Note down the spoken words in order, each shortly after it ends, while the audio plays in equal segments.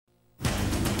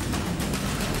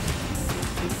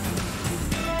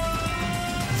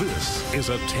This is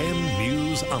a 10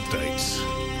 News Update.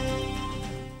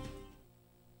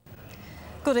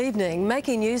 Good evening.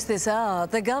 Making news this hour,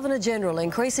 the Governor-General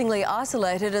increasingly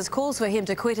isolated as calls for him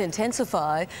to quit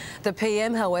intensify. The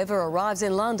PM, however, arrives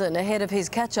in London ahead of his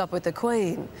catch-up with the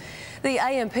Queen. The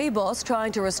AMP boss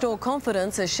trying to restore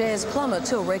confidence as shares plummet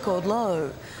to a record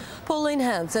low. Pauline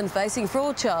Hanson facing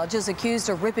fraud charges, accused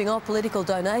of ripping off political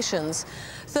donations.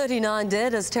 39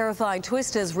 dead as terrifying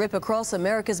twisters rip across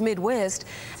America's Midwest.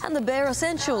 And the bare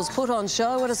essentials put on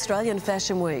show at Australian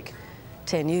Fashion Week.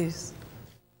 10 News.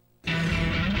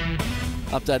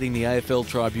 Updating the AFL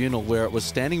Tribunal, where it was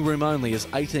standing room only as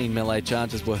 18 melee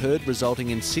charges were heard,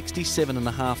 resulting in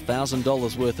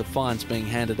 $67,500 worth of fines being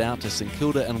handed out to St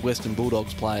Kilda and Western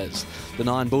Bulldogs players. The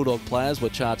 9 Bulldog players were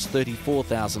charged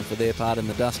 $34,000 for their part in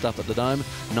the dust-up at the Dome.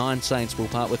 9 Saints will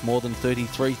part with more than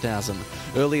 $33,000.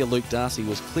 Earlier, Luke Darcy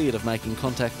was cleared of making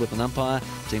contact with an umpire.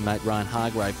 Teammate Ryan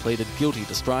Hargrave pleaded guilty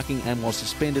to striking and was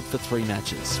suspended for 3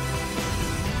 matches.